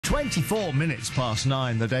24 minutes past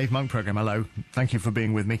 9, the Dave Monk programme. Hello, thank you for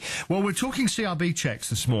being with me. Well, we're talking CRB checks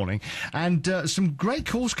this morning, and some great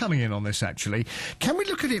calls coming in on this, actually. Can we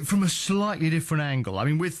look at it from a slightly different angle? I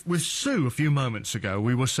mean, with Sue a few moments ago,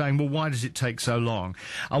 we were saying, well, why does it take so long?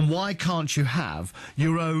 And why can't you have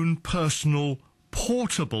your own personal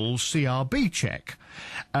portable CRB check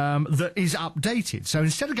that is updated? So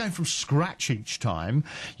instead of going from scratch each time,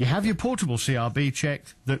 you have your portable CRB check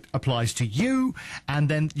that applies to you, and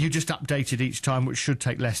then you just update it each time, which should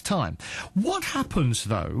take less time. What happens,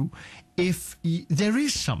 though, if there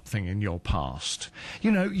is something in your past?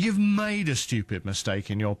 You know, you've made a stupid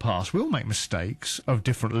mistake in your past. We all make mistakes of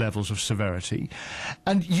different levels of severity,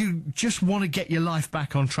 and you just want to get your life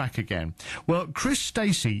back on track again. Well,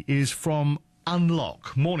 Stacey is from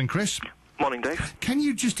Unlock. Morning, Chris. Morning, Dave. Can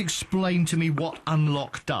you just explain to me what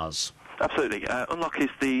Unlock does? Absolutely. Unlock is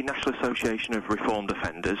the National Association of Reformed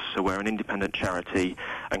Offenders, so we're an independent charity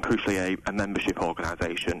and, crucially, a membership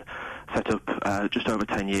organisation set up just over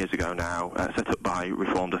 10 years ago now, set up by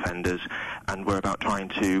reformed offenders, and we're about trying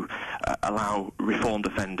to allow reformed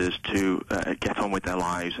offenders to get on with their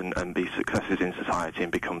lives and be successes in society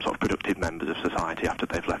and become sort of productive members of society after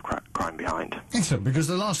they've left crime behind. Excellent, because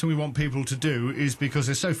the last thing we want people to do is, because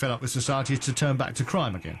they're so fed up with society, is to turn back to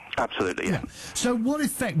crime again. Absolutely, yeah. So what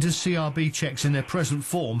effect does CRB checks in their present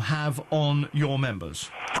form have on your members?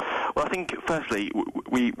 Well, I think, firstly,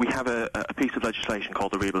 we have a piece of legislation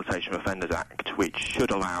called the Rehabilitation of Offenders Act, which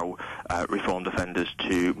should allow reformed offenders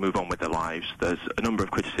to move on with their lives. There's a number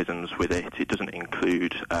of criticisms with it. It doesn't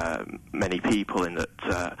include many people, in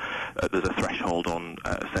that there's a threshold on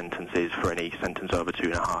sentences for any sentence over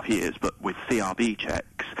 2.5 years. But with CRB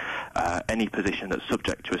checks, any position that's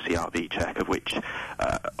subject to a CRB check, of which,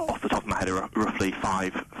 off the top of my head, are roughly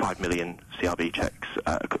 5 million CRB checks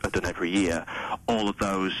are done every year, all of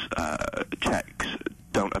those checks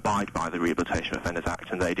don't abide by the Rehabilitation of Offenders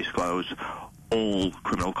Act, and they disclose all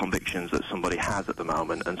criminal convictions that somebody has at the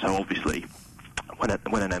moment. And so obviously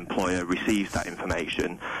when an employer receives that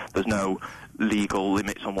information, there's no legal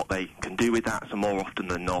limits on what they can do with that, so more often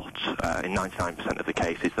than not, in 99% of the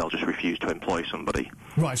cases, they'll just refuse to employ somebody.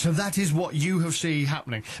 Right, so that is what you have seen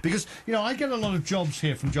happening. Because, you know, I get a lot of jobs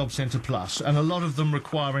here from Job Centre Plus, and a lot of them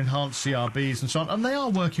require enhanced CRBs and so on, and they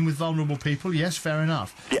are working with vulnerable people, yes, fair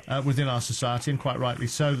enough, within our society, and quite rightly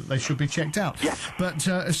so, that they should be checked out. Yes. But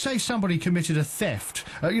say somebody committed a theft,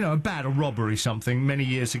 you know, a robbery, something, many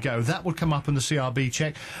years ago, that would come up in the CRB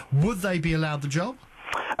check. Would they be allowed the job?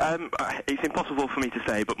 It's impossible for me to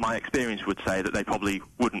say, but my experience would say that they probably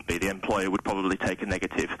wouldn't be. The employer would probably take a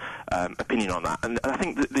negative opinion on that. And I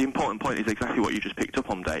think that the important point is exactly what you just picked up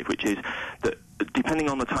on, Dave, which is that depending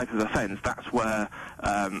on the type of offence, that's where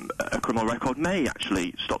a criminal record may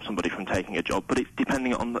actually stop somebody from taking a job, but it's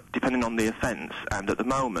depending on the offence. And at the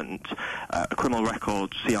moment, a criminal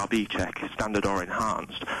record CRB check, standard or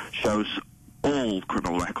enhanced, shows all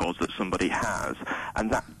criminal records that somebody has,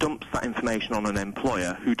 and that dumps that information on an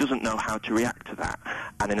employer who doesn't know how to react to that,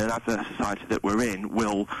 and in an adverse society that we're in,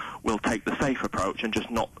 will take the safe approach and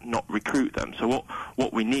just not recruit them. So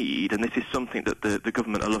what we need, and this is something that the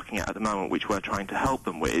government are looking at the moment, which we're trying to help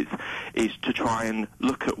them with, is to try and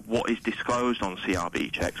look at what is disclosed on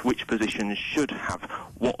CRB checks, which positions should have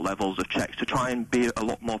what levels of checks, to try and be a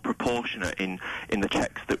lot more proportionate in the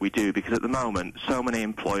checks that we do, because at the moment so many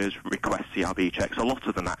employers request CRB checks, a lot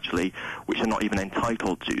of them actually, which are not even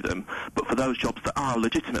entitled to them. But for those jobs that are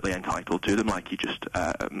legitimately entitled to them, like you just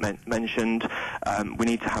mentioned, we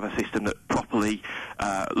need to have a system that properly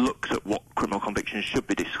looks at what criminal convictions should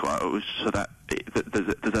be disclosed, so that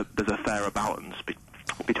there's a fairer balance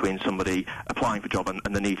between somebody applying for a job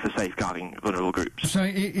and the need for safeguarding vulnerable groups. So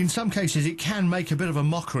in some cases it can make a bit of a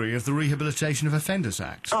mockery of the Rehabilitation of Offenders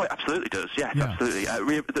Act. Oh, it absolutely does, yes, yeah.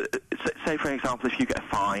 Absolutely. Say, for example, if you get a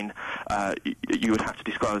fine, you would have to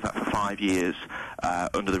disclose that for 5 years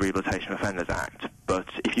under the Rehabilitation of Offenders Act. But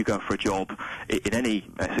if you go for a job in any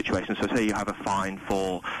situation, so say you have a fine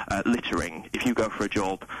for littering, if you go for a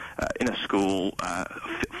job in a school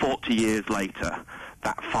 40 years later,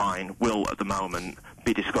 that fine will, at the moment,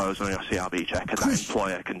 be disclosed on your CRB check, and that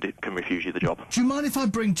employer can refuse you the job. Do you mind if I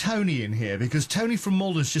bring Tony in here? Because Tony from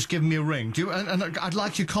Malden's just given me a ring. And I'd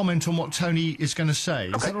like your comment on what Tony is going to say.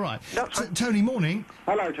 Is that all right? Tony, morning.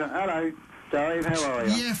 Hello, Dave. How are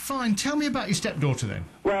you? Yeah, fine. Tell me about your stepdaughter, then.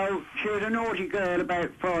 Well, she was a naughty girl about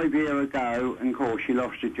 5 years ago, and of course she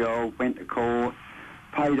lost her job, went to court,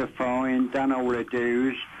 paid a fine, done all her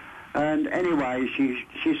dues, and anyway,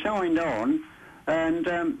 she signed on. And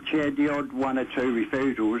she had the odd 1 or 2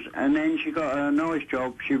 refusals, and then she got a nice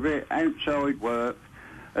job. She outside work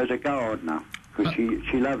as a gardener, because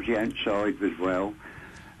she loves the outside as well.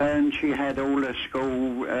 and she had all the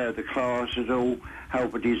school, the classes all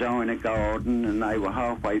help her design a garden, and they were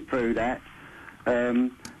halfway through that.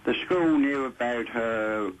 The school knew about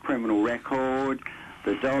her criminal record,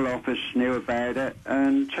 the doll office knew about it,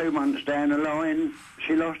 and 2 months down the line,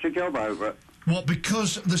 she lost her job over it. What,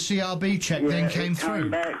 because the CRB check then came through? It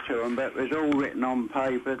came back to them, but it was all written on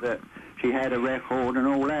paper that she had a record and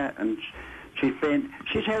all that, and she's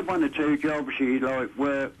had 1 or 2 jobs. She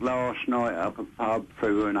worked last night up a pub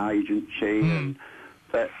through an agency,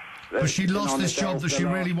 but she lost this job that she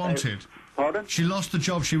really wanted. Pardon? She lost the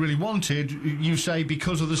job she really wanted, you say,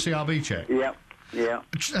 because of the CRB check? Yep, yeah.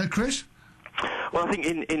 Chris? Well, I think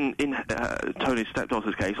in Tony's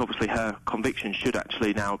stepdaughter's case, obviously her conviction should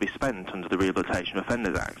actually now be spent under the Rehabilitation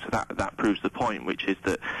Offenders Act. So that proves the point, which is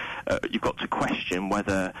that you've got to question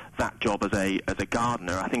whether that job as a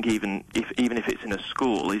gardener, I think even if it's in a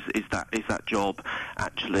school, is that job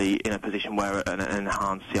actually in a position where an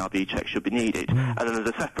enhanced CRB check should be needed? And then there's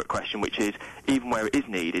a separate question, which is even where it is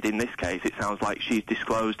needed. In this case, it sounds like she's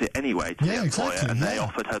disclosed it anyway to the employer, and they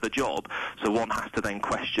offered her the job. So one has to then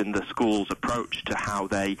question the school's approach to how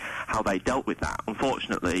they dealt with that.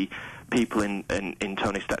 Unfortunately, people in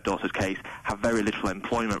Tony's stepdaughter's case have very little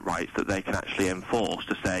employment rights that they can actually enforce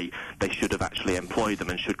to say they should have actually employed them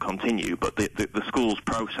and should continue, but the school's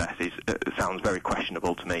process sounds very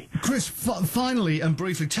questionable to me. Chris, finally and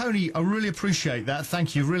briefly, Tony, I really appreciate that.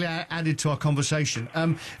 Thank you. Really added to our conversation.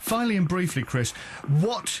 Finally and briefly, Chris,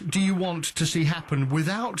 what do you want to see happen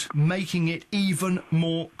without making it even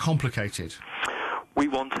more complicated? We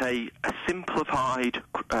want a simplified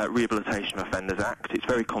Rehabilitation Offenders Act. It's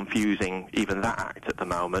very confusing, even that act at the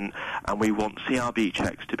moment, and we want CRB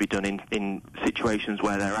checks to be done in situations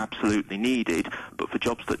where they're absolutely needed, but for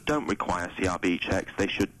jobs that don't require CRB checks, they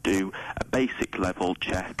should do a basic level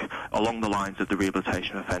check along the lines of the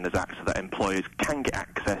Rehabilitation Offenders Act so that employers can get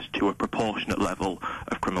access to a proportionate level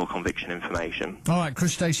of criminal conviction information. All right,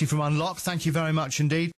 Chris Stacey from Unlock, thank you very much indeed.